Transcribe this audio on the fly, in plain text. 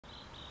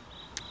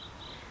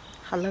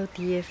Hello,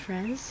 dear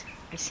friends.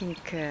 I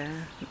think I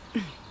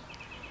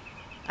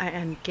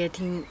am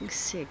getting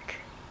sick,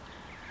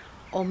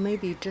 or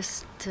maybe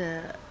just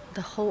the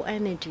whole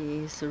energy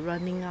is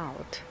running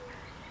out.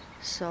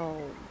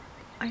 So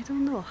I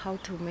don't know how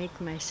to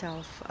make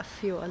myself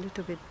feel a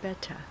little bit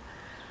better.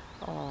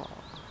 Or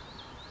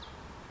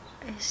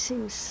it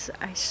seems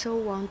I so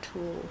want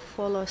to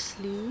fall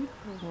asleep.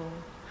 Or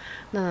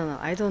no,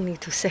 I don't need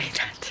to say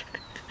that.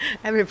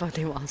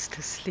 Everybody wants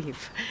to sleep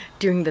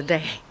during the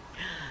day.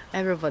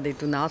 Everybody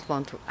do not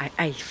want to.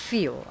 I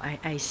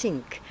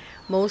think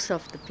most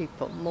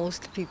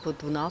people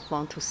do not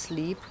want to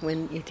sleep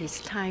when it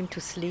is time to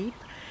sleep,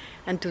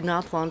 and do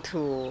not want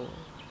to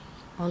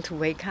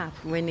wake up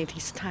when it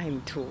is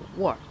time to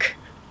work.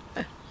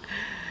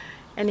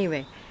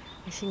 Anyway,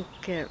 I think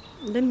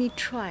let me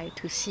try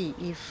to see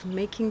if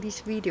making this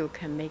video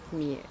can make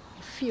me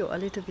feel a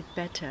little bit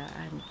better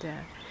and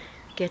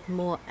get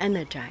more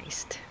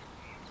energized.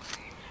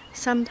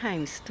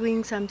 Sometimes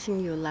doing something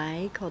you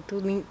like or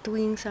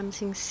doing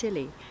something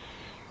silly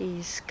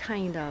is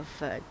kind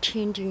of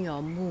changing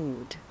your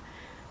mood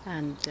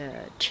and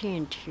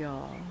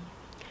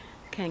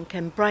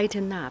can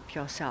brighten up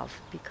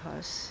yourself,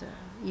 because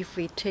if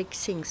we take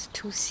things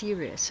too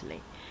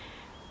seriously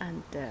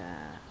and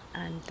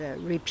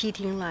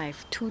repeating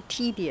life too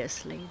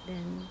tediously,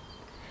 then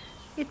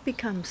it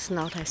becomes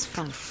not as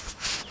fun.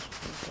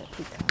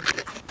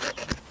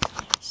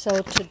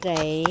 So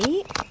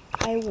today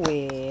I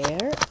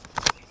wear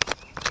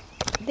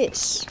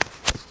this.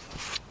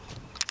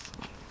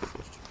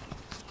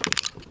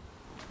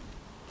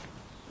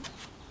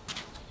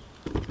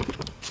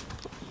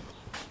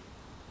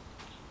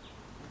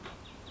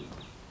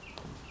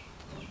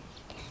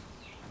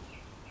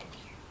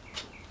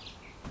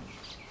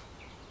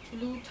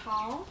 Blue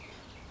top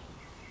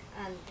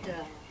and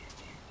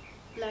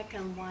black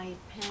and white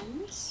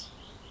pants,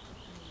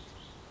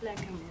 black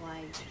and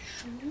white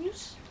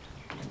shoes.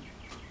 And,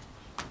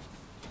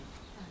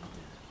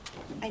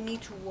 I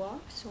need to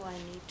work, so I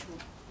need to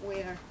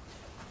wear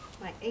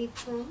my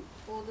apron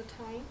all the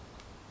time,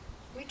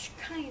 which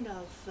kind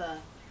of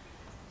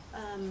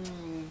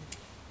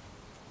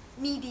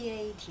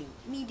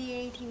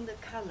mediating the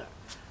color,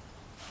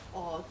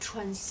 or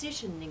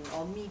transitioning,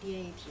 or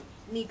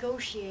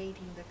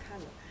negotiating the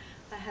color.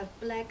 I have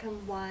black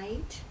and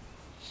white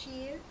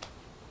here,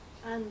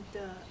 and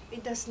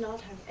it does not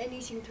have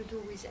anything to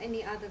do with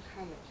any other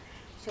color.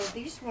 So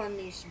this one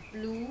is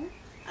blue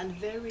and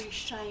very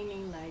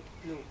shining light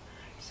blue.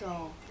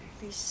 So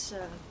this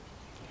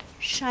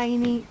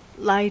shiny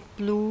light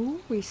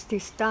blue with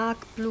this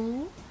dark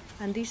blue,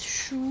 and these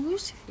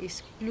shoes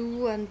is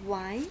blue and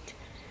white,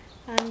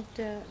 and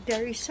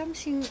there is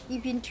something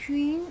in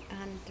between,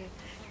 and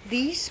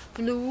this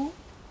blue,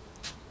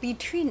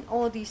 between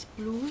all these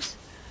blues,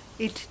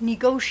 it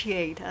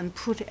negotiate and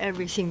put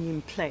everything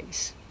in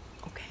place.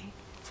 Okay,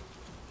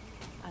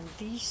 and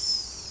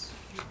this,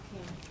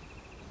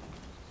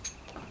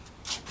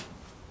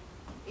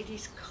 it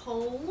is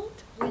cold.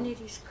 When it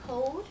is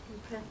cold, you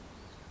can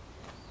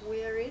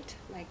wear it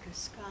like a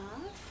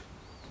scarf.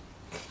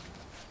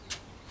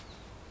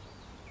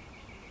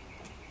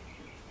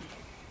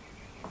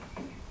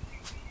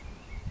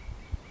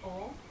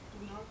 Or do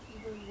not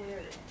even wear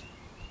it.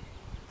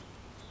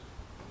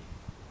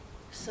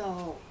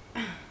 So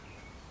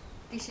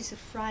this is a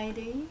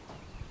Friday.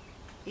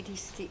 It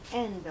is the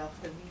end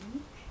of the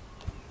week.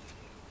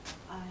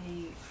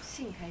 I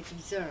think I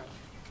deserve.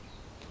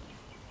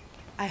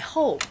 I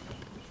hope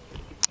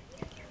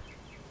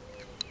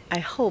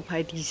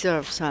I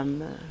deserve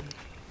some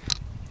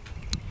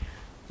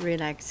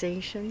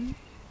relaxation,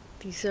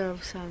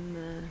 deserve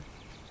some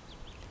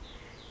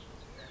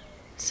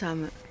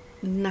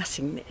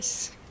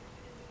nothingness.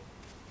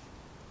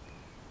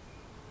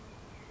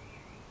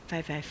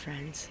 Bye bye,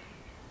 friends.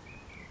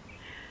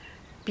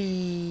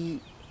 Be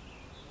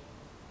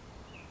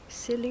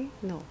silly?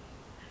 No.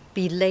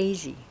 Be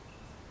lazy.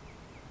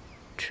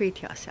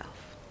 Treat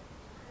yourself.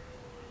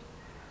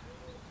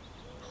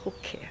 Who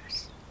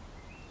cares?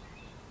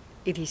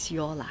 It is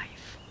your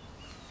life.